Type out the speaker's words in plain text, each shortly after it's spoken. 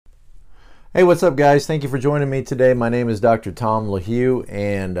Hey, what's up, guys? Thank you for joining me today. My name is Dr. Tom LaHue,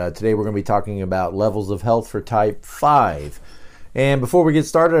 and today we're going to be talking about levels of health for type 5. And before we get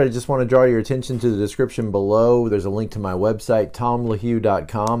started, I just want to draw your attention to the description below. There's a link to my website,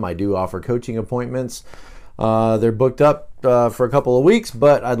 tomlahue.com. I do offer coaching appointments. They're booked up for a couple of weeks,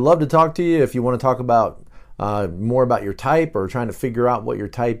 but I'd love to talk to you if you want to talk about more about your type, or trying to figure out what your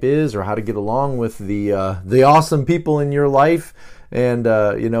type is, or how to get along with the awesome people in your life, and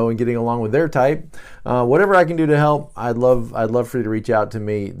and getting along with their type. Whatever I can do to help, I'd love for you to reach out to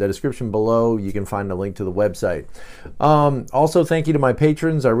me. The description below, you can find a link to the website. Also, thank you to my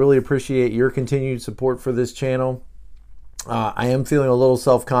patrons. I really appreciate your continued support for this channel. I am feeling a little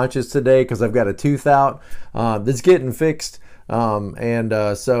self-conscious today because I've got a tooth out that's getting fixed.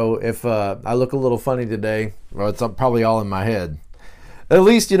 So if I look a little funny today, well, it's probably all in my head. At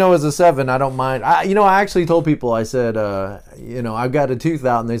least, as a 7, I don't mind. I actually told people, I said, I've got a tooth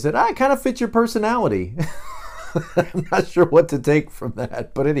out, and they said, it kind of fits your personality. I'm not sure what to take from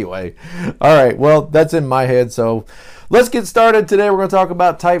that, but anyway. All right, well, that's in my head, so let's get started. Today we're going to talk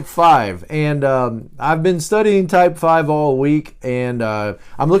about type 5, and I've been studying type 5 all week, and I'm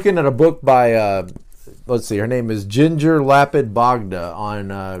looking at a book by, let's see, her name is Ginger Lapid Bogda,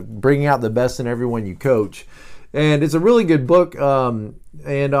 on bringing out the best in everyone you coach. And it's a really good book.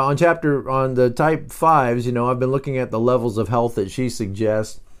 And on the type 5s, I've been looking at the levels of health that she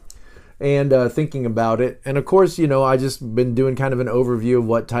suggests, and thinking about it. And of course, I just been doing kind of an overview of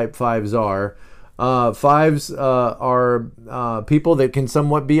what type 5s are. 5s are people that can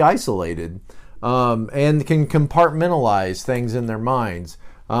somewhat be isolated, and can compartmentalize things in their minds.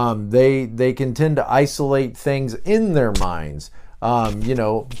 They can tend to isolate things in their minds.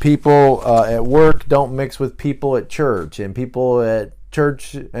 People at work don't mix with people at church, and people at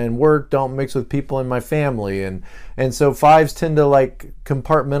church and work don't mix with people in my family. And so 5s tend to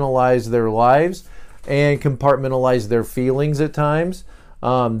compartmentalize their lives and compartmentalize their feelings at times.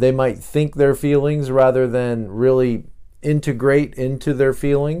 They might think their feelings rather than really integrate into their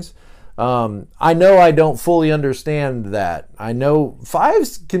feelings. I know I don't fully understand that. I know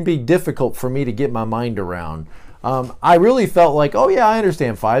 5s can be difficult for me to get my mind around. I really felt like, oh yeah, I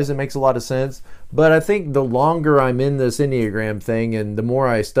understand 5s. It makes a lot of sense. But I think the longer I'm in this Enneagram thing, and the more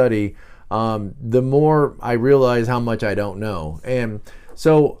I study, the more I realize how much I don't know. And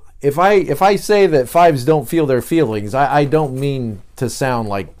so if I say that 5s don't feel their feelings, I don't mean to sound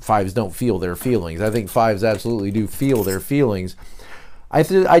like 5s don't feel their feelings. I think 5s absolutely do feel their feelings. I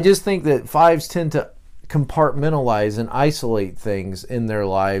just think that 5s tend to compartmentalize and isolate things in their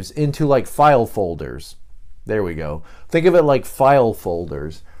lives into file folders. There we go. Think of it like file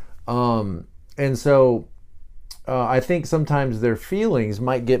folders. And so I think sometimes their feelings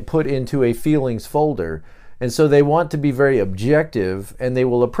might get put into a feelings folder. And so they want to be very objective, and they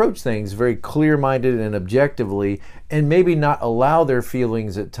will approach things very clear-minded and objectively, and maybe not allow their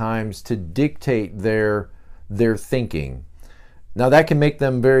feelings at times to dictate their thinking. Now, that can make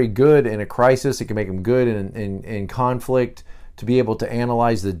them very good in a crisis. It can make them good in conflict, to be able to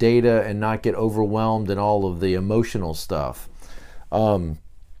analyze the data and not get overwhelmed in all of the emotional stuff.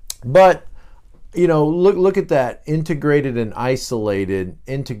 But look at that, integrated and isolated.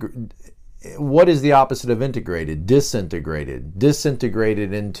 What is the opposite of integrated? Disintegrated.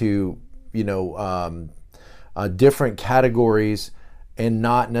 Disintegrated into different categories, and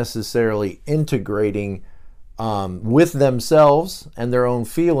not necessarily integrating with themselves and their own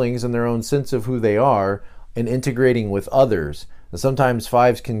feelings and their own sense of who they are, and integrating with others. And sometimes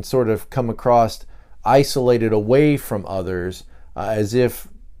 5s can sort of come across isolated away from others, as if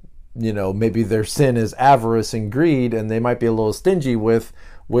maybe their sin is avarice and greed, and they might be a little stingy with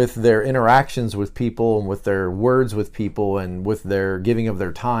their interactions with people, and with their words with people, and with their giving of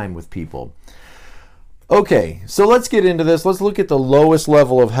their time with people. Okay, so let's get into this. Let's look at the lowest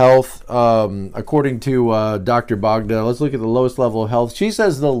level of health. According to Dr. Bogda, let's look at the lowest level of health. She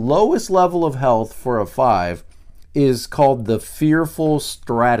says the lowest level of health for a 5 is called the fearful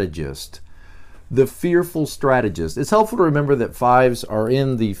strategist. The fearful strategist. It's helpful to remember that 5s are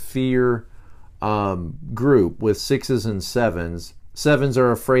in the fear group with 6s and 7s. 7s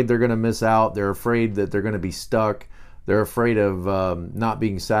are afraid they're going to miss out. They're afraid that they're going to be stuck. They're afraid of not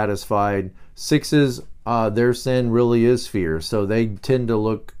being satisfied. 6s, their sin really is fear. So they tend to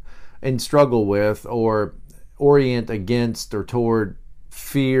look and struggle with, or orient against or toward,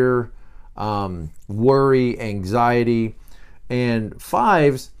 fear, worry, anxiety. And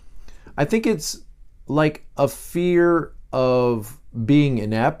 5s, I think it's like a fear of being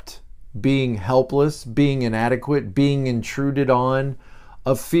inept, being helpless, being inadequate, being intruded on,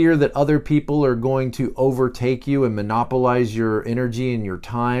 a fear that other people are going to overtake you and monopolize your energy and your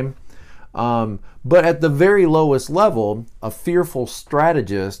time. But at the very lowest level, a fearful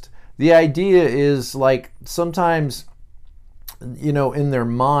strategist, the idea is like sometimes, in their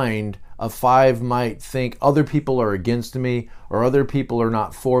mind, a 5 might think other people are against me or other people are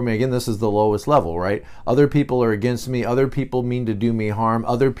not for me. Again, this is the lowest level, right? Other people are against me. Other people mean to do me harm.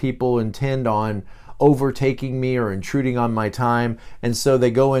 Other people intend on overtaking me or intruding on my time. And so they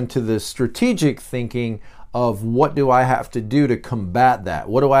go into the strategic thinking of what do I have to do to combat that?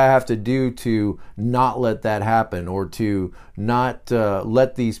 What do I have to do to not let that happen, or to not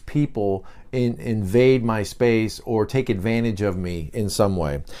let these people invade my space or take advantage of me in some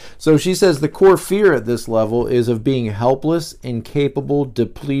way? So she says the core fear at this level is of being helpless, incapable,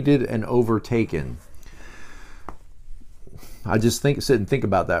 depleted, and overtaken. I just sit and think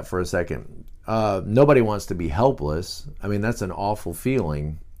about that for a second. Nobody wants to be helpless. I mean, that's an awful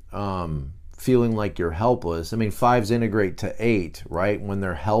feeling. Feeling like you're helpless. I mean, 5s integrate to 8, right? When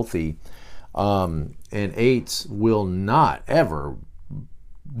they're healthy. And 8s will not ever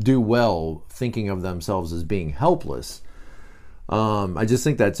do well thinking of themselves as being helpless. I just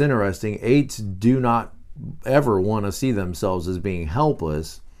think that's interesting. 8s do not ever want to see themselves as being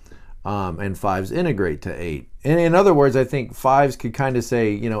helpless. And 5s integrate to 8. And in other words, I think 5s could kind of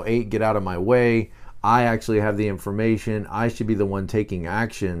say, 8, get out of my way. I actually have the information. I should be the one taking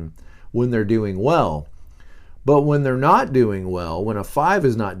action when they're doing well. But when they're not doing well, when a 5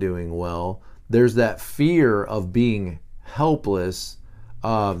 is not doing well, there's that fear of being helpless,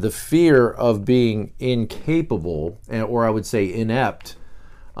 the fear of being incapable, or I would say inept,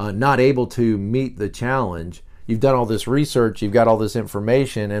 not able to meet the challenge. You've done all this research, you've got all this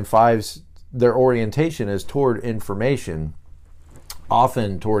information, and 5s, their orientation is toward information,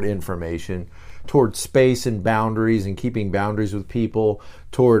 often toward information, toward space and boundaries and keeping boundaries with people,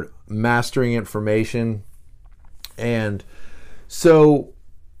 toward mastering information. And so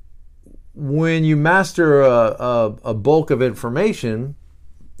when you master a bulk of information,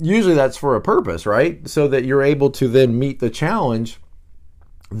 usually that's for a purpose, right? So that you're able to then meet the challenge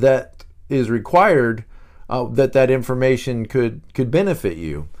that is required, that information could benefit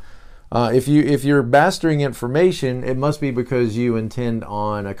you. If you're mastering information, it must be because you intend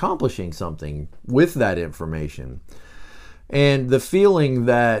on accomplishing something with that information. And the feeling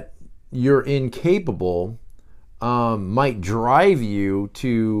that you're incapable might drive you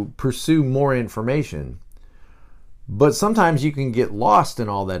to pursue more information. But sometimes you can get lost in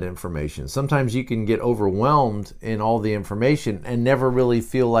all that information. Sometimes you can get overwhelmed in all the information and never really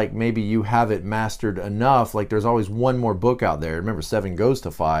feel like maybe you have it mastered enough. Like there's always one more book out there. Remember, 7 goes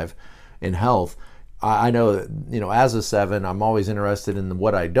to 5 in health. I know that, as a 7, I'm always interested in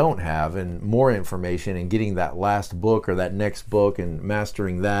what I don't have and more information and getting that last book or that next book and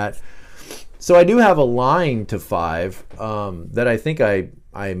mastering that. So I do have a line to 5 that I think I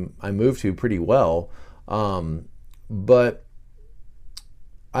move to pretty well. But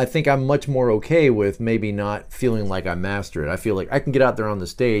I think I'm much more okay with maybe not feeling like I master it. I feel like I can get out there on the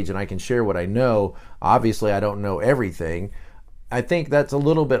stage and I can share what I know. Obviously, I don't know everything. I think that's a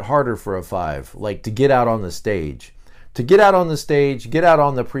little bit harder for a 5, like to get out on the stage. To get out on the stage, get out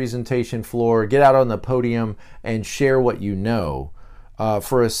on the presentation floor, get out on the podium and share what you know.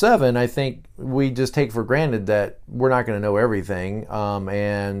 For a 7, I think we just take for granted that we're not going to know everything,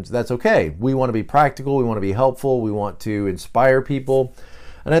 and that's okay. We want to be practical, we want to be helpful, we want to inspire people.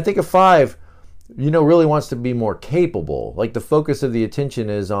 And I think a 5, really wants to be more capable. Like the focus of the attention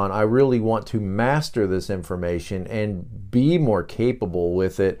is on, I really want to master this information and be more capable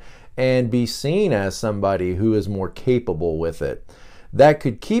with it and be seen as somebody who is more capable with it. That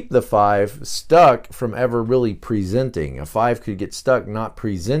could keep the 5 stuck from ever really presenting. A 5 could get stuck not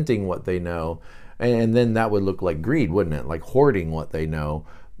presenting what they know, and then that would look like greed, wouldn't it? Like hoarding what they know.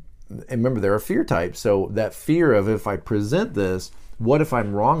 And remember, there are fear types, so that fear of, if I present this, what if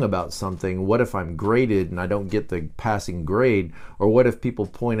I'm wrong about something? What if I'm graded and I don't get the passing grade? Or what if people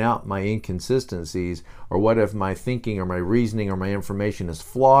point out my inconsistencies? Or what if my thinking or my reasoning or my information is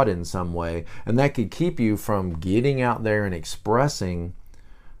flawed in some way? And that could keep you from getting out there and expressing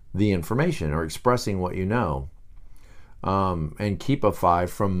the information or expressing what you know. And keep a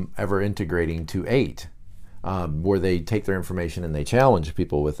 5 from ever integrating to 8, where they take their information and they challenge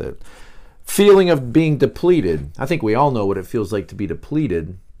people with it. Feeling of being depleted. I think we all know what it feels like to be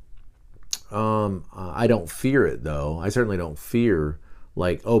depleted. I don't fear it, though. I certainly don't fear,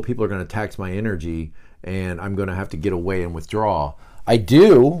 like, people are going to tax my energy and I'm going to have to get away and withdraw. I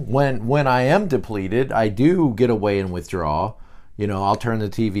do, when I am depleted, I do get away and withdraw. I'll turn the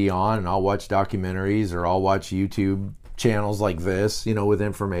TV on and I'll watch documentaries, or I'll watch YouTube channels like this, with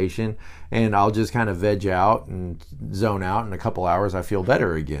information, and I'll just kind of veg out and zone out. In a couple hours, I feel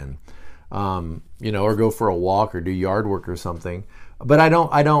better again. or go for a walk or do yard work or something. But I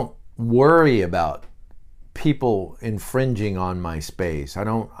don't worry about people infringing on my space.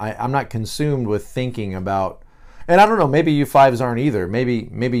 I'm not consumed with thinking about, and I don't know, maybe you fives aren't either.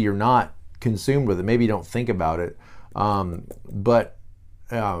 Maybe you're not consumed with it. Maybe you don't think about it. But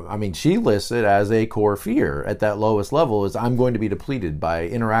she lists it as a core fear at that lowest level is I'm going to be depleted by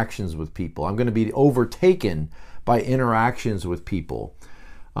interactions with people. I'm going to be overtaken by interactions with people.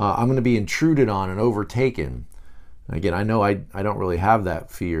 I'm going to be intruded on and overtaken. Again, I know I don't really have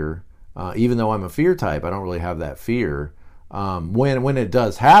that fear. Even though I'm a fear type, I don't really have that fear. When it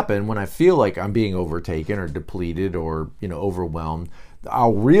does happen, when I feel like I'm being overtaken or depleted or overwhelmed,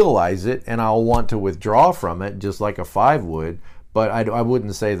 I'll realize it and I'll want to withdraw from it, just like a 5 would. But I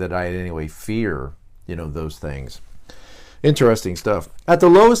wouldn't say that I in any way fear those things. Interesting stuff. At the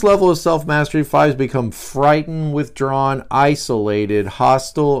lowest level of self-mastery, 5s become frightened, withdrawn, isolated,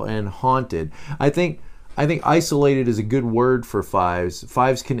 hostile, and haunted. I think isolated is a good word for 5s.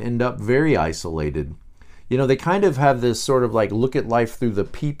 5s can end up very isolated. They kind of have this sort of like look at life through the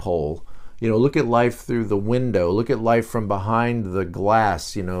peephole. Look at life through the window. Look at life from behind the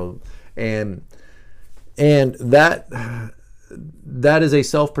glass. And that is a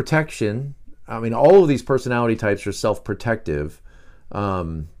self-protection. All of these personality types are self-protective.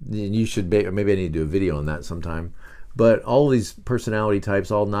 You should maybe I need to do a video on that sometime. But all of these personality types,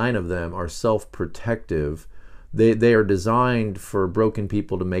 all 9 of them, are self-protective. They are designed for broken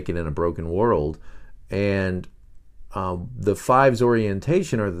people to make it in a broken world. And the 5's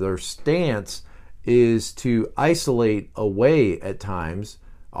orientation or their stance is to isolate away at times,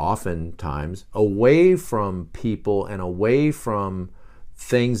 oftentimes, away from people and away from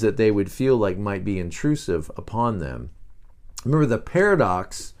things that they would feel like might be intrusive upon them. Remember the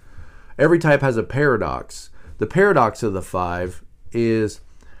paradox, every type has a paradox. The paradox of the 5 is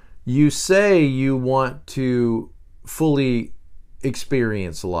you say you want to fully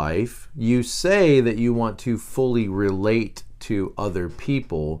experience life. You say that you want to fully relate to other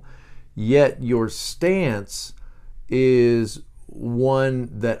people, yet your stance is one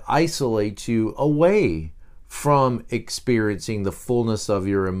that isolates you away from experiencing the fullness of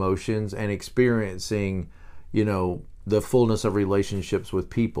your emotions and experiencing, the fullness of relationships with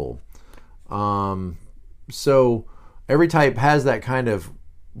people. So every type has that kind of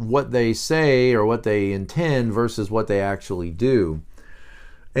what they say or what they intend versus what they actually do.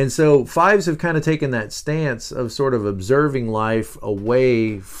 And so 5s have kind of taken that stance of sort of observing life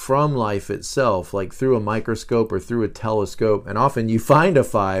away from life itself, like through a microscope or through a telescope. And often you find a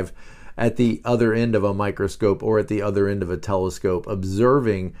 5 at the other end of a microscope or at the other end of a telescope,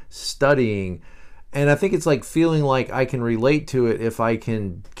 observing, studying. And I think it's like feeling like I can relate to it if I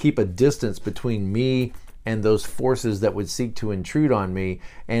can keep a distance between me and those forces that would seek to intrude on me.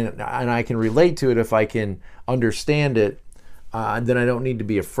 And I can relate to it if I can understand it. Then I don't need to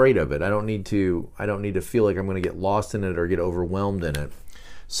be afraid of it. I don't need to feel like I'm going to get lost in it or get overwhelmed in it.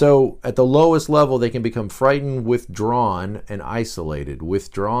 So at the lowest level, they can become frightened, withdrawn, and isolated.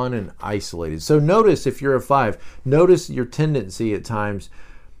 Withdrawn and isolated. So notice if you're a 5, notice your tendency at times.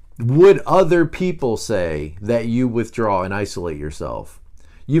 Would other people say that you withdraw and isolate yourself?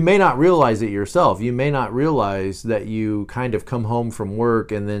 You may not realize it yourself. You may not realize that you kind of come home from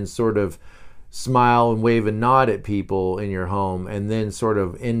work and then sort of smile and wave and nod at people in your home and then sort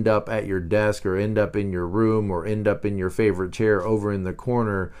of end up at your desk or end up in your room or end up in your favorite chair over in the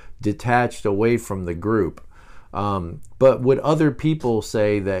corner, detached away from the group. But would other people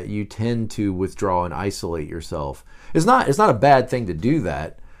say that you tend to withdraw and isolate yourself? It's not a bad thing to do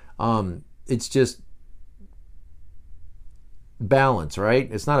that. It's just balance, right?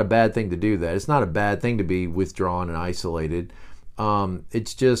 It's not a bad thing to do that. It's not a bad thing to be withdrawn and isolated.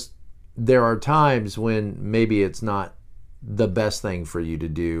 It's just there are times when maybe it's not the best thing for you to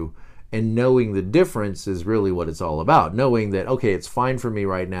do, and knowing the difference is really what it's all about. Knowing that, okay, it's fine for me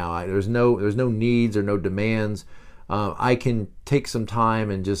right now. There's no needs or no demands. I can take some time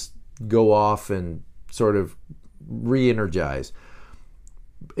and just go off and sort of re-energize.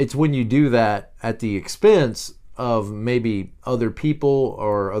 It's when you do that at the expense of maybe other people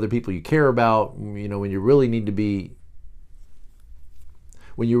or other people you care about, when you really need to be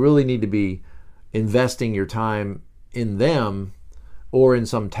investing your time in them or in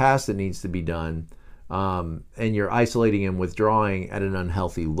some task that needs to be done, and you're isolating and withdrawing at an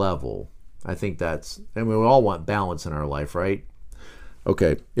unhealthy level. I think and we all want balance in our life, right?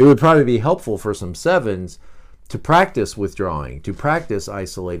 Okay, it would probably be helpful for some 7s to practice withdrawing, to practice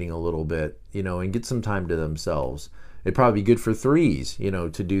isolating a little bit, and get some time to themselves. It'd probably be good for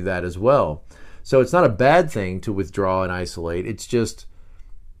 3s, to do that as well. So it's not a bad thing to withdraw and isolate. It's just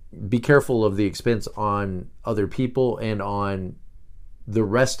be careful of the expense on other people and on the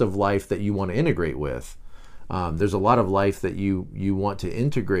rest of life that you want to integrate with. There's a lot of life that you want to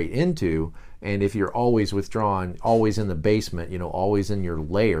integrate into, and if you're always withdrawn, always in the basement, always in your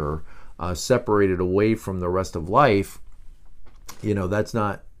lair, separated away from the rest of life, that's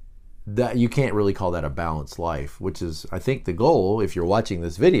not, that you can't really call that a balanced life, which is, I think, the goal. If you're watching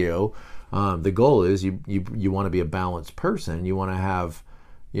this video, the goal is you want to be a balanced person. You want to have,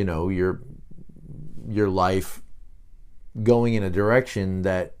 your life going in a direction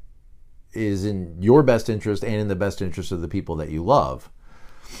that is in your best interest and in the best interest of the people that you love.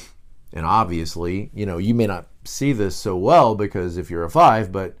 And obviously, you may not see this so well because if you're a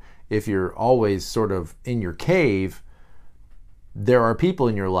 5, but if you're always sort of in your cave, there are people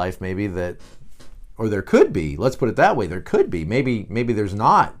in your life maybe that, or there could be, let's put it that way, there could be, maybe there's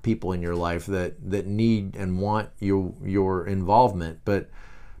not people in your life that need and want your involvement, but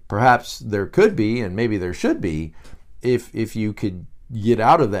perhaps there could be, and maybe there should be, if you could get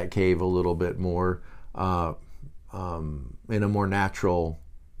out of that cave a little bit more in a more natural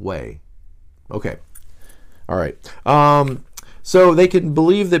way. Okay. All right. So they can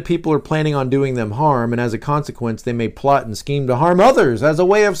believe that people are planning on doing them harm, and as a consequence, they may plot and scheme to harm others as a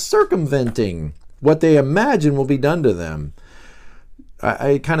way of circumventing what they imagine will be done to them.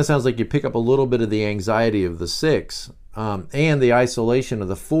 It kind of sounds like you pick up a little bit of the anxiety of the 6 and the isolation of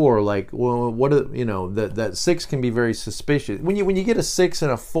the 4. Like, well, that 6 can be very suspicious. When you get a 6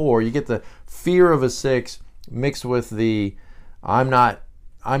 and a 4, you get the fear of a 6 mixed with the I'm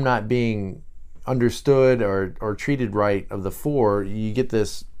not being understood or treated right of the 4. You get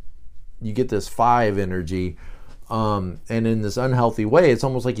this 5 energy, and in this unhealthy way, it's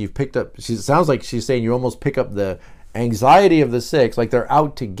almost like you've picked up. It sounds like she's saying you almost pick up the anxiety of the 6, like they're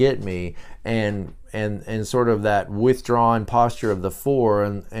out to get me, and sort of that withdrawn posture of the 4,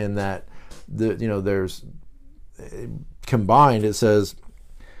 and that there's combined. It says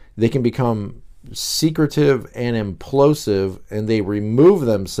they can become secretive and implosive, and they remove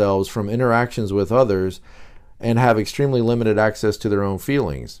themselves from interactions with others and have extremely limited access to their own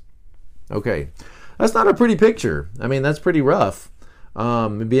feelings. Okay, that's not a pretty picture. I mean, that's pretty rough.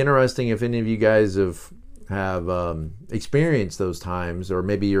 It'd be interesting if any of you guys have experienced those times, or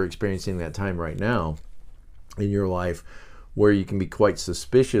maybe you're experiencing that time right now in your life where you can be quite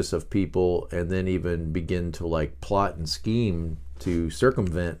suspicious of people and then even begin to like plot and scheme to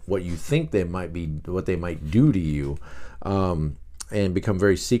circumvent what you think what they might do to you, and become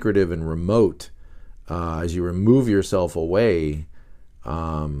very secretive and remote as you remove yourself away.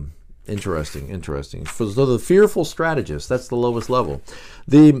 Interesting. So the fearful strategist, that's the lowest level.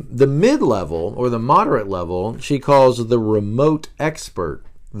 The mid-level or the moderate level, she calls the remote expert.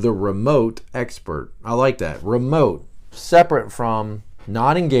 The remote expert. I like that. Remote, separate from,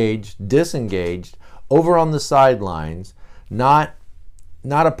 not engaged, disengaged, over on the sidelines, not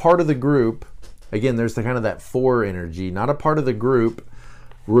a part of the group. Again, there's the kind of that 4 energy, not a part of the group,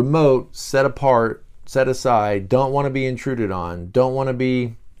 remote, set apart, set aside, don't want to be intruded on, don't want to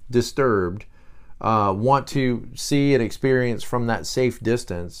be disturbed, want to see and experience from that safe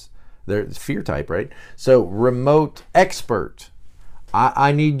distance. There's fear type, right? So remote expert.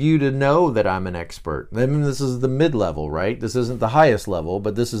 I need you to know that I'm an expert. Then this is the mid-level, right? This isn't the highest level,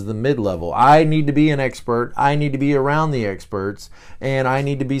 but this is the mid-level. I need to be an expert. I need to be around the experts, and I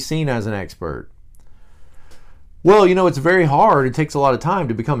need to be seen as an expert. Well, it's very hard. It takes a lot of time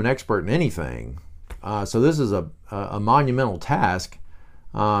to become an expert in anything. So this is a monumental task.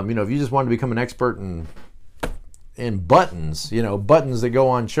 If you just want to become an expert in buttons, buttons that go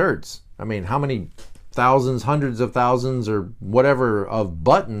on shirts. I mean, how many thousands, hundreds of thousands, or whatever of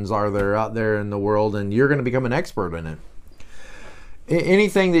buttons are there out there in the world, and you're going to become an expert in it.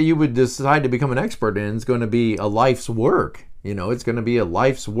 Anything that you would decide to become an expert in is going to be a life's work. It's going to be a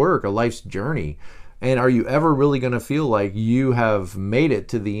life's work, a life's journey. And are you ever really going to feel like you have made it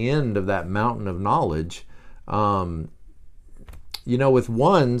to the end of that mountain of knowledge? With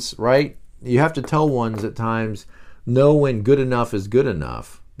ones, right? You have to tell ones at times, know when good enough is good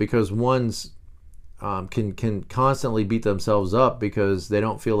enough, because ones can constantly beat themselves up because they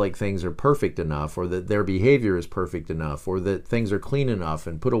don't feel like things are perfect enough, or that their behavior is perfect enough, or that things are clean enough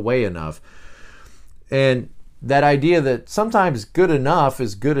and put away enough. And that idea that sometimes good enough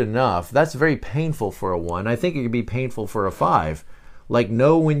is good enough, that's very painful for a 1. I think it could be painful for a 5. Like,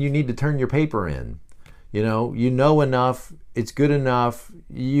 know when you need to turn your paper in. You know enough, it's good enough.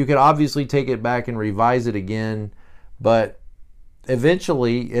 You could obviously take it back and revise it again, but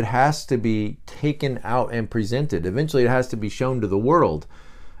eventually it has to be taken out and presented. Eventually it has to be shown to the world.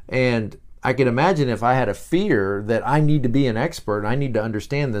 And I can imagine if I had a fear that I need to be an expert and I need to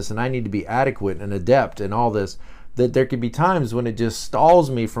understand this and I need to be adequate and adept and all this, that there could be times when it just stalls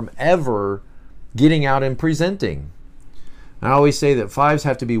me from ever getting out and presenting. I always say that 5s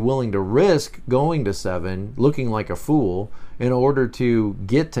have to be willing to risk going to 7, looking like a fool, in order to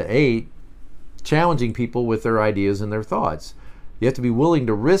get to 8, challenging people with their ideas and their thoughts. You have to be willing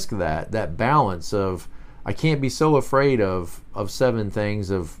to risk that balance of, I can't be so afraid of 7 things,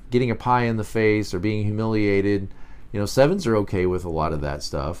 of getting a pie in the face or being humiliated. 7s are okay with a lot of that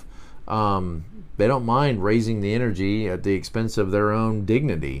stuff. They don't mind raising the energy at the expense of their own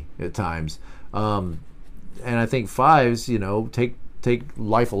dignity at times. And I think 5s, take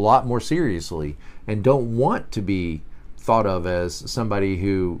life a lot more seriously and don't want to be thought of as somebody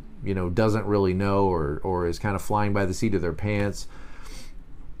who, doesn't really know or is kind of flying by the seat of their pants.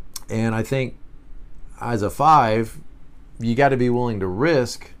 And I think as a 5, you got to be willing to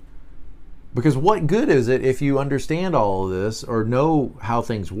risk, because what good is it if you understand all of this or know how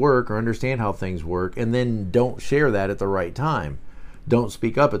things work or understand how things work and then don't share that at the right time? Don't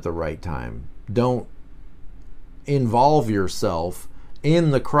speak up at the right time. Don't involve yourself in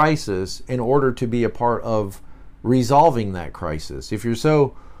the crisis in order to be a part of resolving that crisis. If you're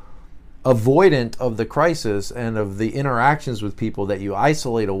so avoidant of the crisis and of the interactions with people that you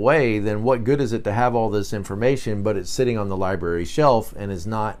isolate away, then what good is it to have all this information but it's sitting on the library shelf and is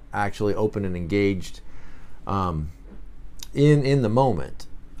not actually open and engaged in the moment?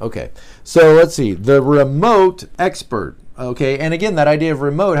 Okay, so let's see. The remote expert. Okay, and again, that idea of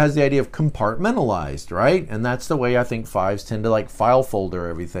remote has the idea of compartmentalized, right? And that's the way I think 5s tend to file folder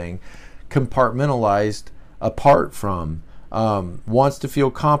everything, compartmentalized apart from, wants to feel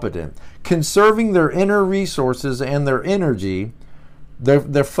competent. Conserving their inner resources and their energy,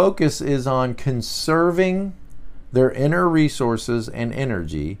 their focus is on conserving their inner resources and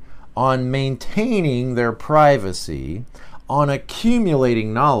energy, on maintaining their privacy, on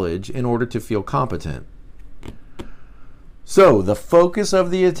accumulating knowledge in order to feel competent. So the focus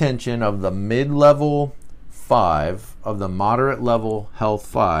of the attention of the mid-level 5, of the moderate level health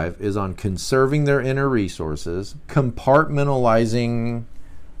 5, is on conserving their inner resources, compartmentalizing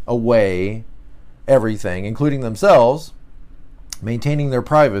away everything, including themselves, maintaining their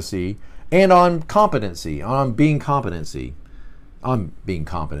privacy, and on competency, being competent,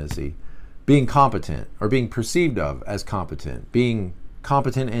 or being perceived of as competent, being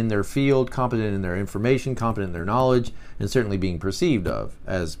competent in their field, competent in their information, competent in their knowledge, and certainly being perceived of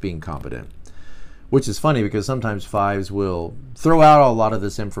as being competent. Which is funny because sometimes 5s will throw out a lot of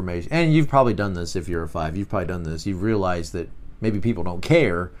this information. And you've probably done this if you're a 5. You've probably done this. You've realized that maybe people don't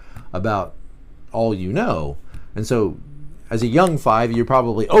care about all you know. And so as a young 5, you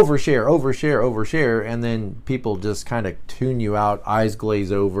probably overshare, and then people just kind of tune you out, eyes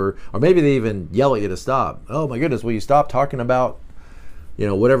glaze over, or maybe they even yell at you to stop. Oh my goodness, will you stop talking about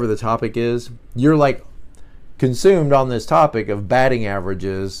whatever the topic is? You're consumed on this topic of batting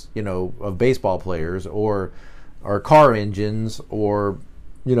averages, of baseball players or car engines or,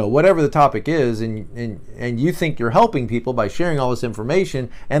 whatever the topic is. And you think you're helping people by sharing all this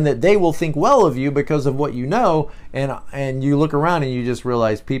information and that they will think well of you because of what you know. And you look around and you just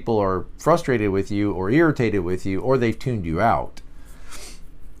realize people are frustrated with you or irritated with you, or they've tuned you out.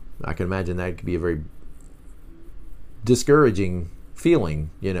 I can imagine that could be a very discouraging feeling,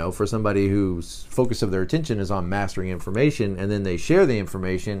 for somebody whose focus of their attention is on mastering information, and then they share the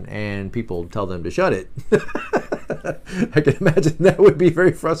information and people tell them to shut it. I can imagine that would be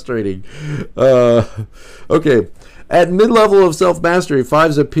very frustrating. Okay. At mid-level of self-mastery,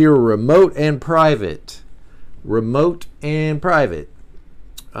 5s appear remote and private. Remote and private.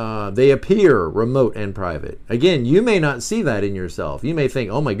 They appear remote and private. Again, you may not see that in yourself. You may think,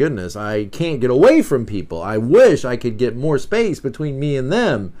 oh my goodness, I can't get away from people. I wish I could get more space between me and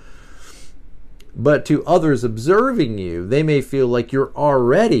them. But to others observing you, they may feel like you're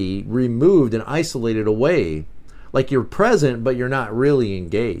already removed and isolated away. Like you're present, but you're not really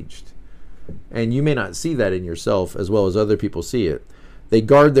engaged. And you may not see that in yourself as well as other people see it. They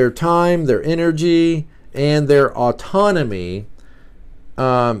guard their time, their energy, and their autonomy.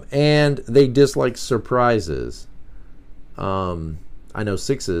 And they dislike surprises. I know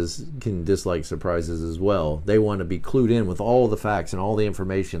 6s can dislike surprises as well. They want to be clued in with all the facts and all the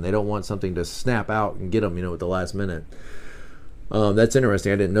information. They don't want something to snap out and get them, at the last minute. That's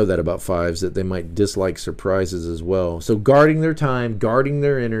interesting. I didn't know that about 5s, that they might dislike surprises as well. So guarding their time, guarding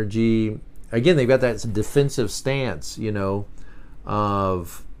their energy. Again, they've got that defensive stance,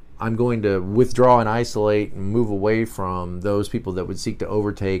 of I'm going to withdraw and isolate and move away from those people that would seek to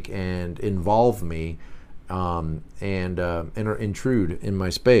overtake and involve me and intrude in my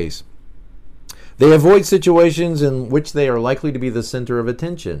space. They avoid situations in which they are likely to be the center of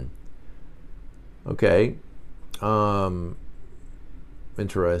attention. Okay.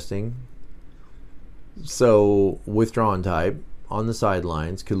 Interesting. So, withdrawn type on the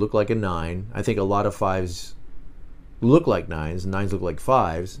sidelines could look like a 9. I think a lot of 5s look like 9s, and 9s look like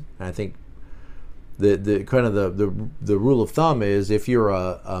 5s. And I think the kind of the rule of thumb is if you're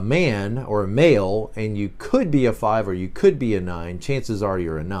a man or a male and you could be a 5 or you could be a 9, chances are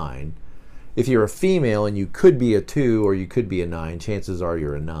you're a 9. If you're a female and you could be a 2 or you could be a 9, chances are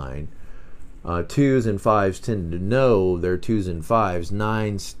you're a 9. 2s and 5s tend to know they're 2s and 5s.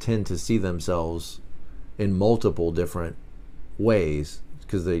 9s tend to see themselves in multiple different ways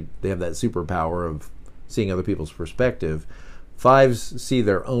because they have that superpower of seeing other people's perspective. 5s see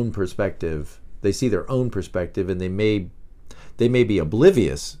their own perspective. They see their own perspective, and they may be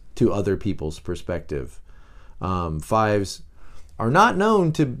oblivious to other people's perspective. 5s are not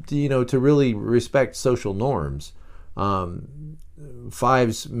known to really respect social norms.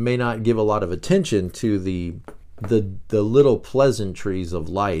 5s may not give a lot of attention to the little pleasantries of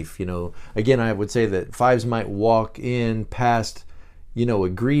life. Again, I would say that 5s might walk in past, a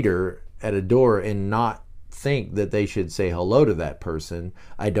greeter at a door and not think that they should say hello to that person.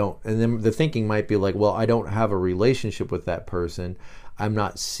 And then the thinking might be like, well, I don't have a relationship with that person. I'm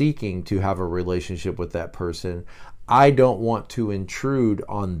not seeking to have a relationship with that person. I don't want to intrude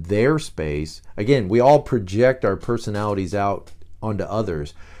on their space. Again, we all project our personalities out onto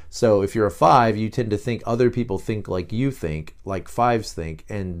others. So if you're a 5, you tend to think other people think like you think, like 5s think,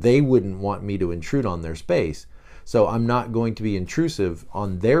 and they wouldn't want me to intrude on their space. So I'm not going to be intrusive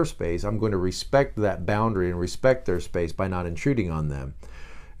on their space. I'm going to respect that boundary and respect their space by not intruding on them.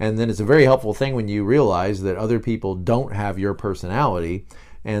 And then it's a very helpful thing when you realize that other people don't have your personality.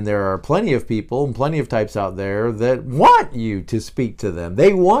 And there are plenty of people and plenty of types out there that want you to speak to them.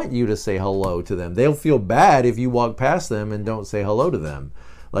 They want you to say hello to them. They'll feel bad if you walk past them and don't say hello to them.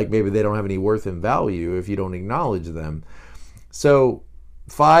 Like maybe they don't have any worth and value if you don't acknowledge them. So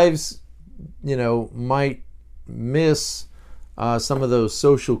 5s, might miss some of those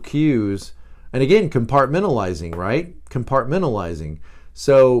social cues. And again, compartmentalizing, right? Compartmentalizing.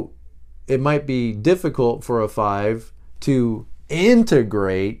 So it might be difficult for a 5 to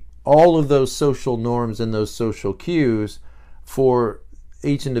integrate all of those social norms and those social cues for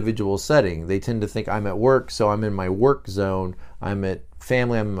each individual setting. They tend to think I'm at work, so I'm in my work zone. I'm at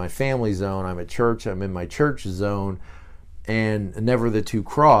family, I'm in my family zone. I'm at church, I'm in my church zone. And never the two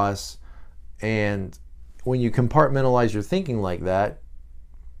cross. And when you compartmentalize your thinking like that,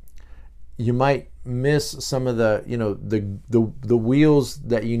 you might miss some of the wheels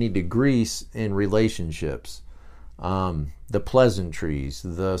that you need to grease in relationships. The pleasantries,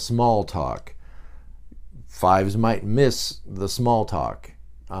 the small talk. 5s might miss the small talk.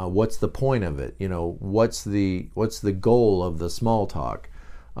 What's the point of it? What's the goal of the small talk?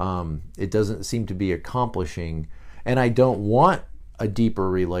 It doesn't seem to be accomplishing. And I don't want a deeper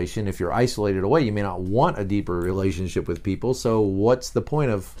relation. If you're isolated away, you may not want a deeper relationship with people. So what's the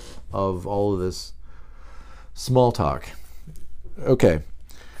point of all of this small talk? Okay.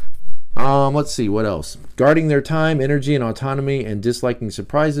 Let's see, what else? Guarding their time, energy, and autonomy, and disliking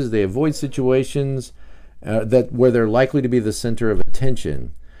surprises. They avoid situations where they're likely to be the center of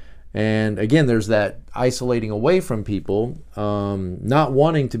attention. And again, there's that isolating away from people, not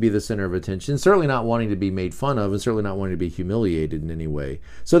wanting to be the center of attention, certainly not wanting to be made fun of, and certainly not wanting to be humiliated in any way.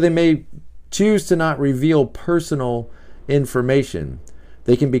 So they may choose to not reveal personal information.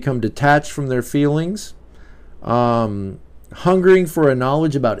 They can become detached from their feelings, hungering for a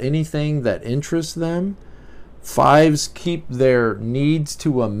knowledge about anything that interests them. 5s keep their needs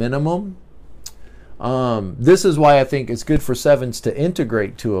to a minimum. This is why I think it's good for 7s to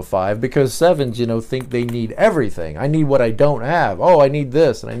integrate to a 5, because 7s, think they need everything. I need what I don't have. Oh, I need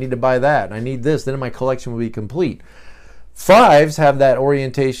this, and I need to buy that, and I need this. Then my collection will be complete. 5s have that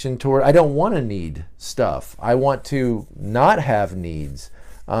orientation toward, I don't want to need stuff. I want to not have needs.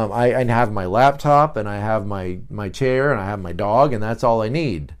 I have my laptop, and I have my chair, and I have my dog, and that's all I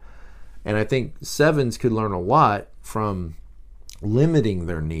need. And I think 7s could learn a lot from limiting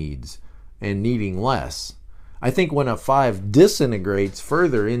their needs and needing less. I think when a 5 disintegrates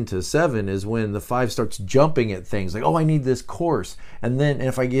further into 7 is when the 5 starts jumping at things like, oh, I need this course, and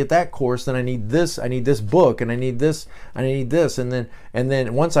if I get that course, then I need this book, and I need this, and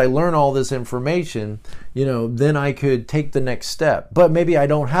then once I learn all this information, then I could take the next step. But maybe I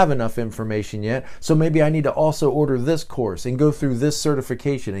don't have enough information yet, so maybe I need to also order this course and go through this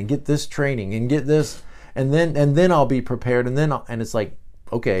certification and get this training and get this, and then I'll be prepared, and it's like,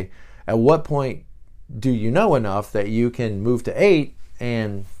 okay, at what point do you know enough that you can move to 8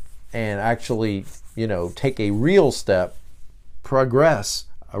 and and actually, take a real step, a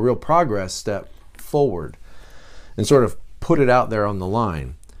real progress step forward, and sort of put it out there on the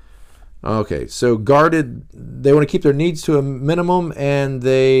line. Okay, so guarded, they want to keep their needs to a minimum, and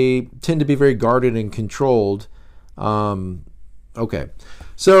they tend to be very guarded and controlled. Okay,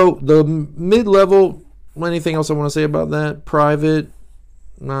 so the mid-level, anything else I want to say about that? Private,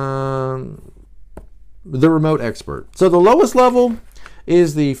 the remote expert. So the lowest level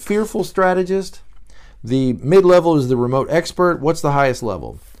is the fearful strategist. The mid-level is the remote expert. What's the highest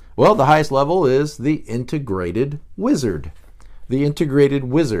level? Well, the highest level is the integrated wizard. The integrated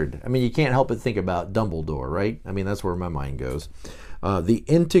wizard. I mean, you can't help but think about Dumbledore, right? I mean, that's where my mind goes. The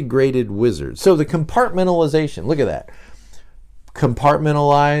integrated wizard. So the compartmentalization, look at that.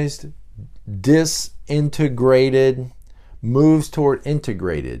 Compartmentalized, disintegrated, moves toward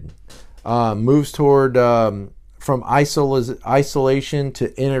integrated, moves toward from isolation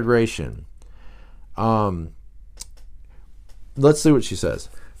to integration. Let's see what she says.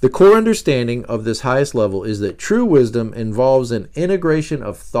 The core understanding of this highest level is that true wisdom involves an integration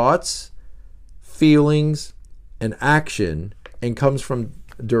of thoughts, feelings, and action, and comes from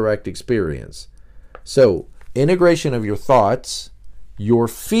direct experience. So, integration of your thoughts, your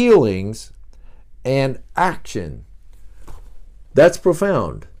feelings, and action. That's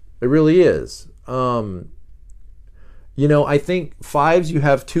profound. It really is. I think 5s, you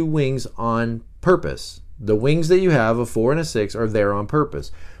have 2 wings on purpose. The wings that you have, a 4 and a 6, are there on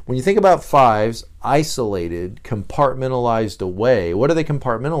purpose. When you think about 5s, isolated, compartmentalized away, what are they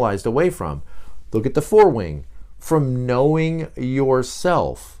compartmentalized away from? Look at the 4 wing. From knowing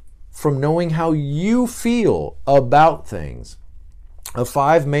yourself, from knowing how you feel about things. A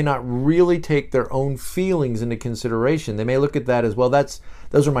 5 may not really take their own feelings into consideration. They may look at that as, well,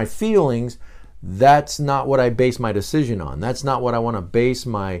 those are my feelings. That's not what I base my decision on. That's not what I want to base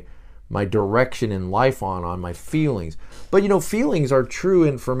my direction in life on my feelings. But feelings are true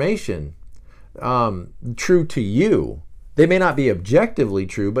information, true to you. They may not be objectively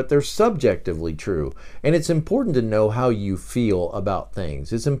true, but they're subjectively true. And it's important to know how you feel about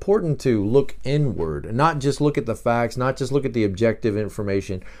things. It's important to look inward and not just look at the facts, not just look at the objective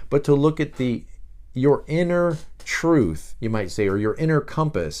information, but to look at your inner truth, you might say, or your inner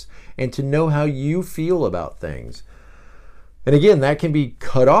compass, and to know how you feel about things. And again, that can be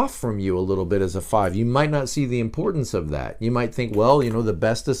cut off from you a little bit as a 5. You might not see the importance of that. You might think, well, the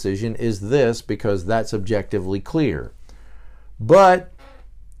best decision is this because that's objectively clear. But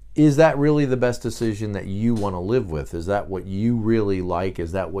is that really the best decision that you want to live with? Is that what you really like?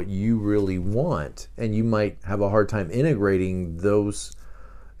 Is that what you really want? And you might have a hard time integrating those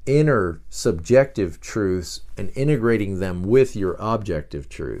inner subjective truths and integrating them with your objective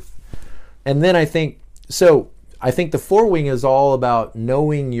truth. And then I think the 4 wing is all about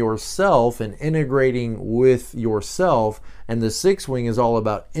knowing yourself and integrating with yourself, and the 6 wing is all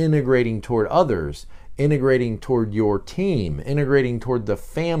about integrating toward others, integrating toward your team, integrating toward the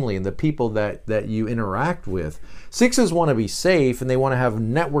family and the people that you interact with. 6s want to be safe, and they want to have a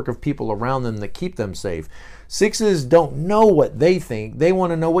network of people around them that keep them safe. 6s don't know what they think. They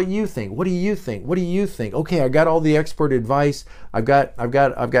want to know what you think. What do you think? What do you think? Okay, I got all the expert advice. I've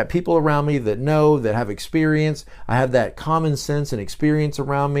got people around me that know, that have experience. I have that common sense and experience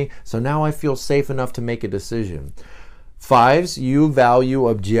around me. So now I feel safe enough to make a decision. 5s, you value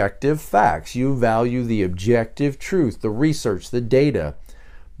objective facts. You value the objective truth, the research, the data.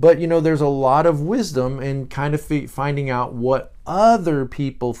 But there's a lot of wisdom in kind of finding out what other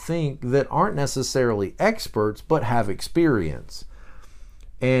people think that aren't necessarily experts but have experience.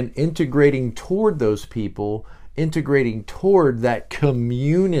 And integrating toward those people, integrating toward that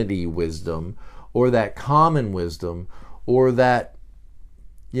community wisdom or that common wisdom or that,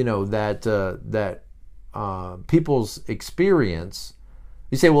 people's experience.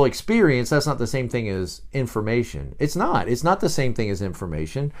 You say, well, experience, that's not the same thing as information. It's not. It's not the same thing as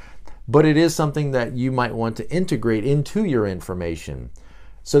information, but it is something that you might want to integrate into your information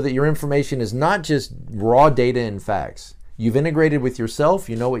so that your information is not just raw data and facts. You've integrated with yourself,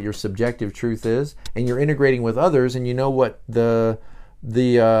 you know what your subjective truth is, and you're integrating with others, and you know what the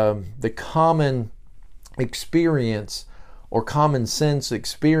common experience or common sense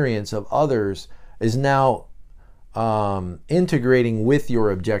experience of others is now integrating with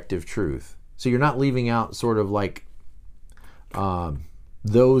your objective truth. So you're not leaving out sort of like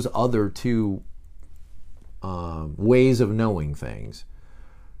those other 2 ways of knowing things.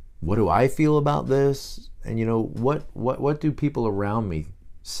 What do I feel about this? And what do people around me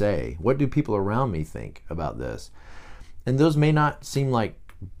say? What do people around me think about this? And those may not seem like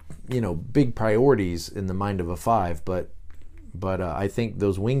big priorities in the mind of a 5, but but I think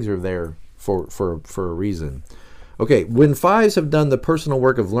those wings are there for a reason. Okay, when fives have done the personal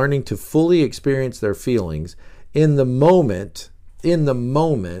work of learning to fully experience their feelings in the moment,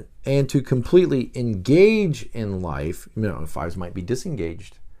 and to completely engage in life, fives might be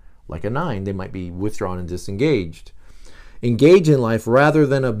disengaged. Like a 9, they might be withdrawn and disengaged. Engage in life rather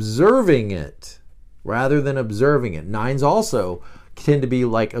than observing it. Nines also tend to be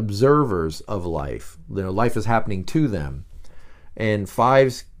like observers of life. Life is happening to them. And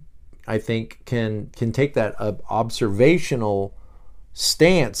fives, I think, can take that observational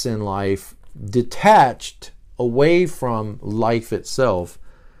stance in life, detached away from life itself.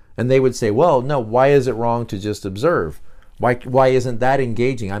 And they would say, well, no, why is it wrong to just observe? Why isn't that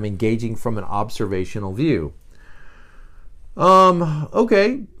engaging? I'm engaging from an observational view.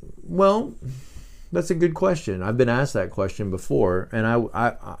 Okay, well, that's a good question. I've been asked that question before, and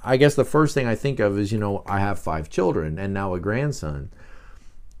I guess the first thing I think of is, I have 5 children and now a grandson,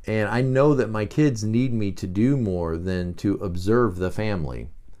 and I know that my kids need me to do more than to observe the family.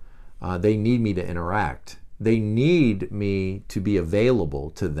 They need me to interact. They need me to be available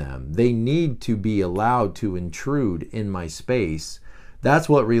to them. They need to be allowed to intrude in my space. That's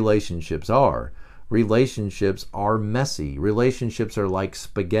what relationships are. Relationships are messy. Relationships are like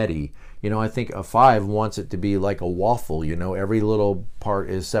spaghetti. I think a 5 wants it to be like a waffle. Every little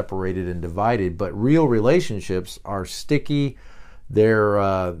part is separated and divided. But real relationships are sticky.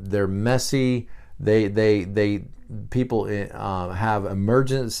 They're messy. People have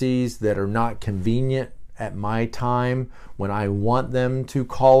emergencies that are not convenient at my time. When I want them to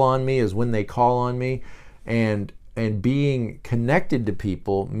call on me is when they call on me. And being connected to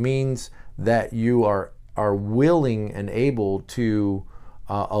people means that you are willing and able to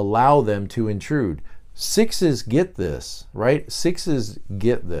allow them to intrude. 6s get this, right? 6s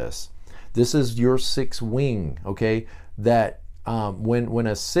get this. This is your 6 wing, okay? That when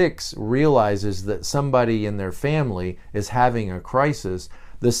a 6 realizes that somebody in their family is having a crisis,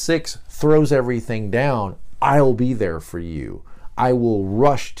 the 6 throws everything down. I'll be there for you. I will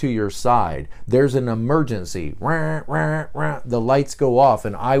rush to your side. There's an emergency. The lights go off,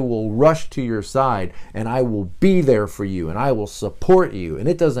 and I will rush to your side, and I will be there for you, and I will support you. And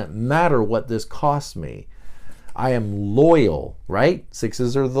it doesn't matter what this costs me. I am loyal, right?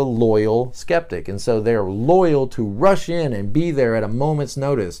 6s are the loyal skeptic. And so they're loyal to rush in and be there at a moment's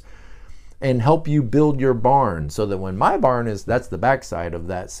notice and help you build your barn, so that when my barn is, that's the backside of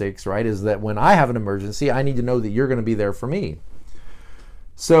that 6, right? Is that when I have an emergency, I need to know that you're going to be there for me.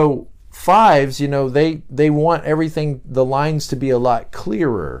 So 5s, they want everything, the lines to be a lot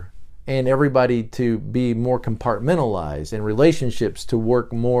clearer, and everybody to be more compartmentalized, and relationships to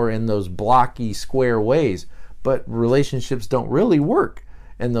work more in those blocky square ways. But relationships don't really work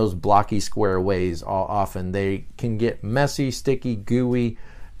in those blocky square ways. Often they can get messy, sticky, gooey,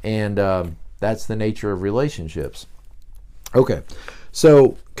 and that's the nature of relationships. Okay,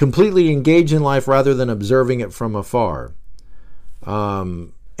 so completely engage in life rather than observing it from afar.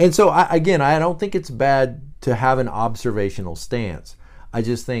 And so, I don't think it's bad to have an observational stance. I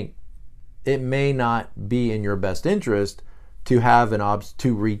just think it may not be in your best interest to have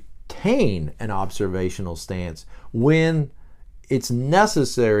to retain an observational stance when it's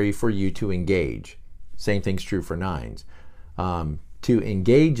necessary for you to engage. Same thing's true for 9s. To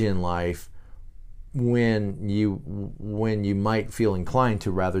engage in life when you might feel inclined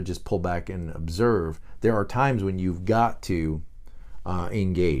to rather just pull back and observe. There are times when you've got to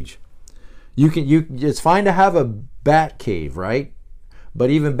engage. It's fine to have a bat cave, right?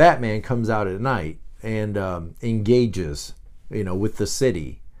 But even Batman comes out at night and engages, with the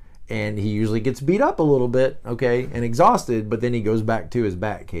city, and he usually gets beat up a little bit, okay, and exhausted, but then he goes back to his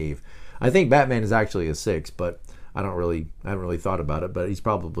bat cave. I think Batman is actually a 6, but I haven't really thought about it, but he's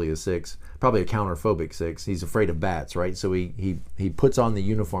probably a 6, probably a counterphobic 6. He's afraid of bats, right? So he puts on the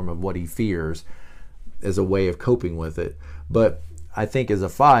uniform of what he fears as a way of coping with it. But I think as a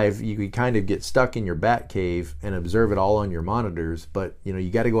 5, you could kind of get stuck in your bat cave and observe it all on your monitors. But you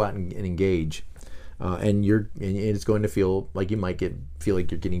got to go out and engage, and it's going to feel like you might feel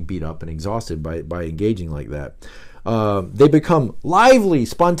like you're getting beat up and exhausted by engaging like that. They become lively,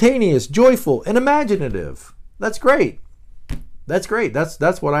 spontaneous, joyful, and imaginative. That's great. That's great.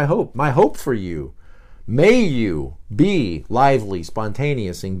 That's what I hope. My hope for you. May you be lively,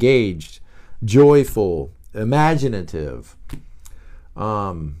 spontaneous, engaged, joyful, imaginative.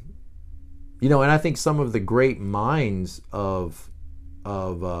 And I think some of the great minds of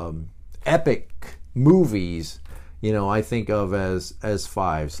epic movies, I think of as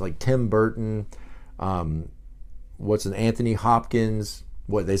 5s, like Tim Burton, Anthony Hopkins,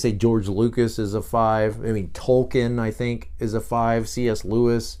 what they say, George Lucas is a 5. I mean, Tolkien, I think, is a 5. C.S.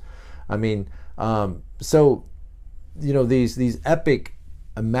 Lewis. I mean, so, you know, these epic,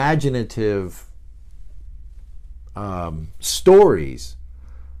 imaginative stories.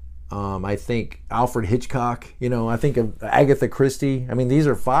 I think Alfred Hitchcock, you know, I think of Agatha Christie. I mean, these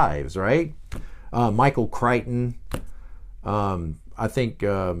are 5s, right? Michael Crichton. I think,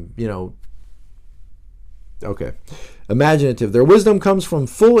 you know, okay. Imaginative. Their wisdom comes from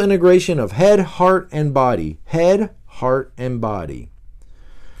full integration of head, heart, and body. Head, heart, and body.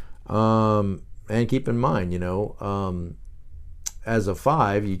 And keep in mind, you know, as a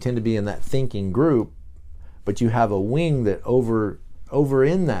 5, you tend to be in that thinking group, but you have a wing that over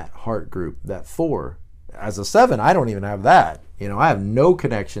in that heart group, that 4. As a 7, I don't even have that. You know, I have no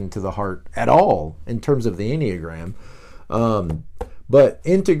connection to the heart at all in terms of the Enneagram. But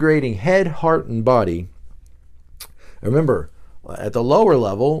integrating head, heart, and body. Remember, at the lower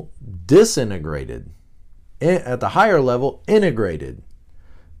level, disintegrated. At the higher level, integrated.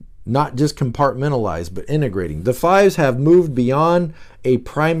 Not just compartmentalized, but integrating. The 5s have moved beyond a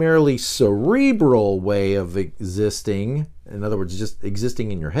primarily cerebral way of existing, in other words, just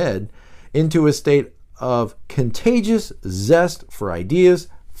existing in your head, into a state of contagious zest for ideas,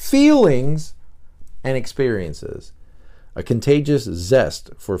 feelings, and experiences. A contagious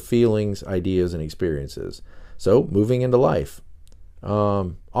zest for feelings, ideas, and experiences. So, moving into life.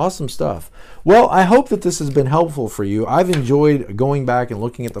 Awesome stuff. Well, I hope that this has been helpful for you. I've enjoyed going back and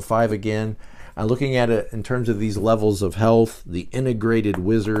looking at the 5 again, looking at it in terms of these levels of health, the integrated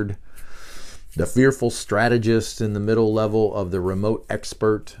wizard, the fearful strategist in the middle level of the remote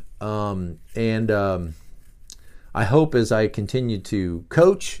expert. I hope as I continue to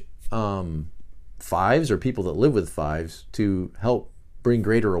coach 5s or people that live with 5s to help bring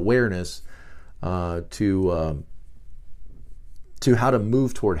greater awareness to how to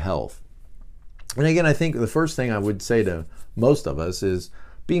move toward health. And again, I think the first thing I would say to most of us is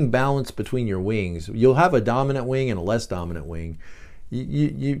being balanced between your wings. You'll have a dominant wing and a less dominant wing.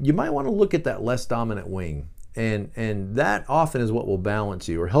 You might want to look at that less dominant wing, and that often is what will balance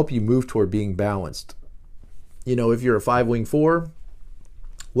you or help you move toward being balanced. You know, if you're a 5-wing 4,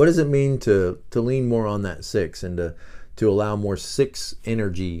 what does it mean to lean more on that 6 and to allow more 6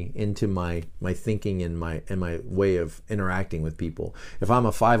 energy into my thinking and my way of interacting with people? If I'm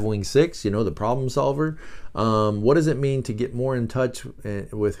a 5-wing 6, you know, the problem solver, what does it mean to get more in touch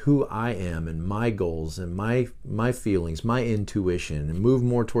with who I am and my goals and my feelings, my intuition, and move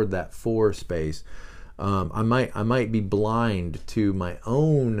more toward that 4 space? I might be blind to my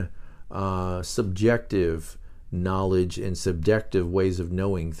own subjective knowledge and subjective ways of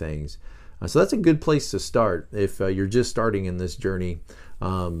knowing things. So that's a good place to start if you're just starting in this journey,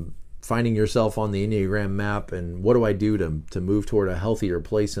 finding yourself on the Enneagram map and what do I do to move toward a healthier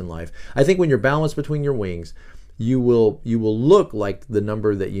place in life. I think when you're balanced between your wings, you will look like the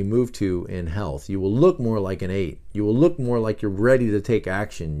number that you move to in health. You will look more like an 8. You will look more like you're ready to take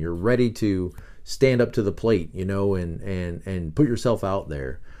action. You're ready to stand up to the plate, you know, and put yourself out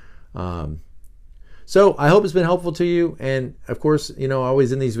there. So I hope it's been helpful to you. And of course, you know, I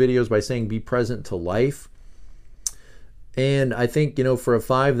always end these videos by saying be present to life. And I think, you know, for a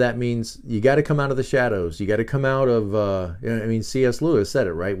 5, that means you got to come out of the shadows. You got to come out of, I mean, C.S. Lewis said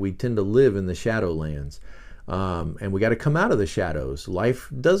it, right? We tend to live in the shadowlands. And we got to come out of the shadows.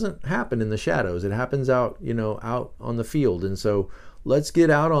 Life doesn't happen in the shadows. It happens out, you know, out on the field. And so let's get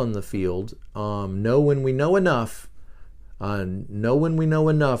out on the field. Know when we know enough. Know when we know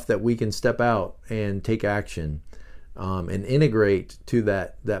enough that we can step out and take action, and integrate to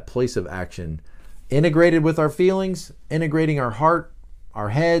that place of action. Integrated with our feelings, integrating our heart, our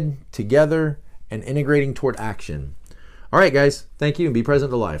head together, and integrating toward action. All right, guys. Thank you, and be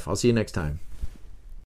present to life. I'll see you next time.